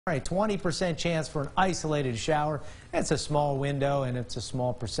All right, 20% chance for an isolated shower. It's a small window and it's a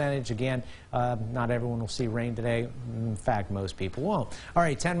small percentage. Again, not everyone will see rain today. In fact, most people won't. All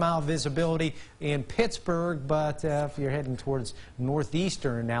right, 10-mile visibility in Pittsburgh, but if you're heading towards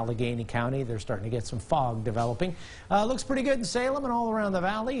northeastern Allegheny County, they're starting to get some fog developing. Looks pretty good in Salem and all around the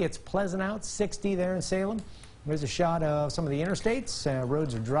valley. It's pleasant out, 60 there in Salem. There's a shot of some of the interstates.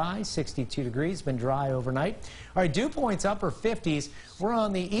 Roads are dry, 62 degrees, been dry overnight. All right, dew points upper 50s. We're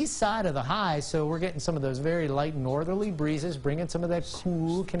on the east side of the high, so we're getting some of those very light northerly breezes, bringing some of that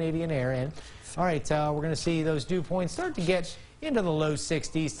cool Canadian air in. All right, we're going to see those dew points start to get into the low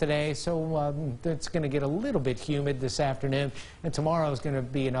 60s today, so it's going to get a little bit humid this afternoon, and tomorrow is going to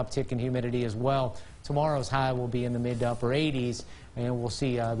be an uptick in humidity as well. Tomorrow's high will be in the mid to upper 80s, and we'll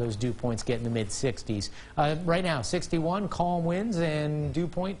see those dew points get in the mid 60s. Right now, 61, calm winds, and dew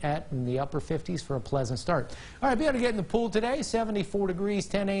point at the upper 50s for a pleasant start. All right, be able to get in the pool today, 74 degrees,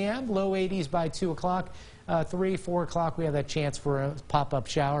 10 a.m., low 80s by 2 o'clock. 3, 4 o'clock, we have that chance for a pop-up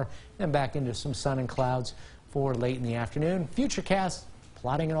shower, and back into some sun and clouds for late in the afternoon. Futurecast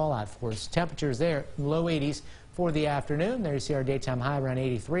plotting it all out for us. Temperatures there, low 80s for the afternoon. There you see our daytime high around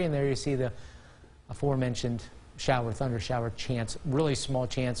 83, and there you see the aforementioned shower, thunder shower chance, really small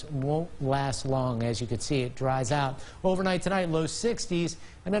chance, won't last long. As you can see, it dries out. Overnight tonight, low 60s,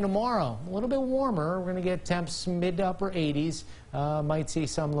 and then tomorrow, a little bit warmer. We're going to get temps mid to upper 80s. Might see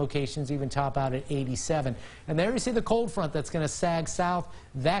some locations even top out at 87. And there you see the cold front that's going to sag south.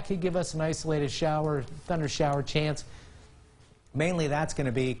 That could give us an isolated shower, thunder shower chance. Mainly that's going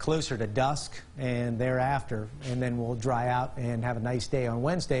to be closer to dusk and thereafter, and then we'll dry out and have a nice day on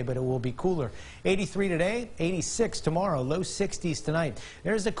Wednesday, but it will be cooler. 83 today, 86 tomorrow, low 60s tonight.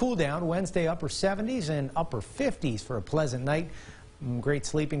 There's the cool down. Wednesday, upper 70s and upper 50s for a pleasant night. Great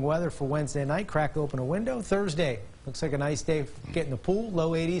sleeping weather for Wednesday night. Crack open a window. Thursday, looks like a nice day for getting the pool,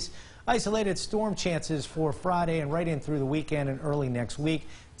 low 80s. Isolated storm chances for Friday and right in through the weekend and early next week.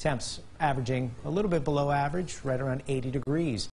 Temps averaging a little bit below average, right around 80 degrees.